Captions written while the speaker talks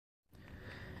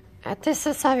This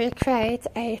is how you create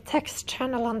a text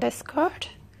channel on Discord.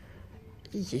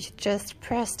 You just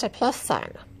press the plus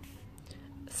sign,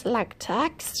 select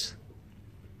text,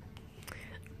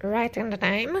 write in the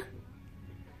name.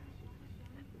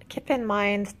 Keep in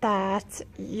mind that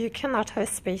you cannot have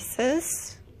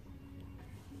spaces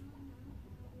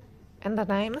in the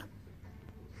name.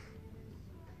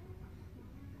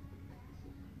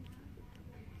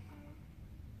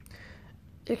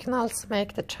 You can also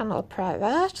make the channel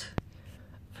private,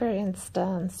 for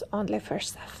instance, only for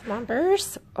staff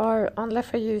members or only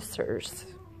for users.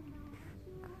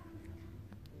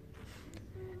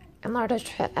 In order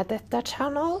to edit the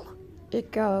channel, you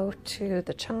go to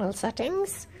the channel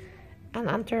settings and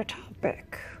enter a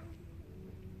topic.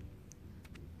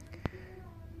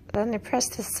 Then you press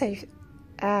the save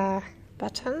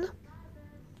button.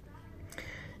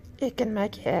 You can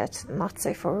make it not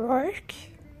safe for work,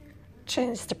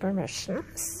 change the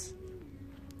permissions,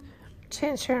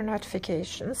 change your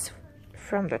notifications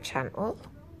from the channel,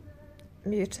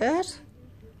 mute it,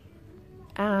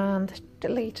 and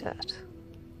delete it.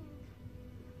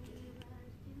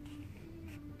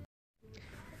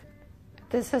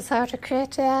 This is how to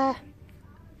create a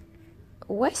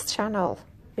voice channel.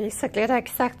 Basically the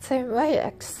exact same way,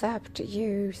 except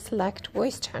you select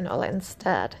voice channel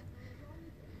instead.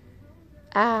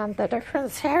 And the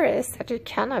difference here is that you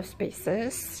can have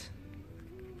spaces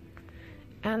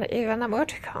and even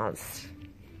emoticons.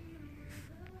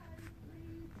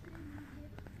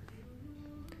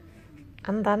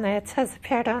 And then it says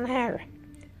appear down here.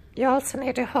 You also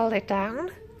need to hold it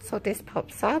down so this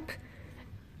pops up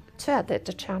to edit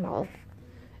the channel.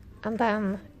 And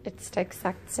then it's the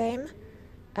exact same.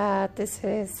 This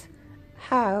is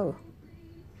how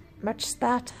much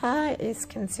data is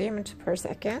consumed per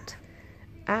second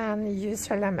and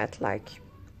user limit, like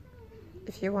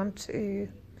if you want to,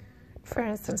 for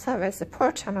instance, have a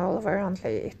support channel where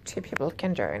only 2 people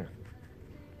can join.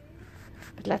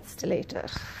 But let's delete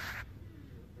it.